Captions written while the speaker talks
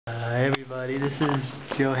Everybody, this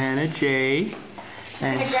is Johanna J.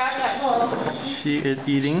 And she is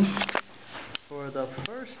eating for the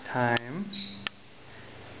first time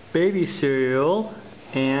baby cereal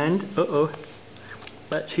and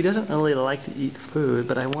but she doesn't really like to eat food,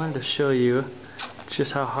 but I wanted to show you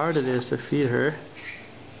just how hard it is to feed her.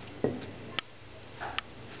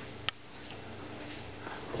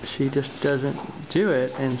 She just doesn't do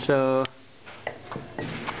it, and so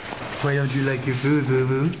why don't you like your food,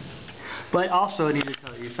 boo-boo? But also I need to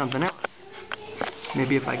tell you something else.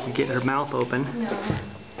 Maybe if I can get her mouth open.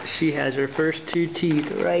 No. She has her first two teeth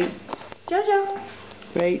right Jojo.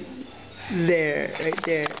 Right there. Right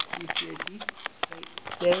there. You see her teeth? Right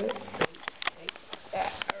there. Right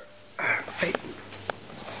there. Right.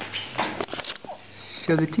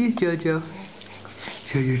 Show the teeth, Jojo.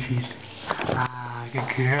 Show your teeth. Ah,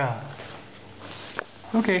 good girl.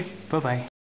 Okay, bye-bye.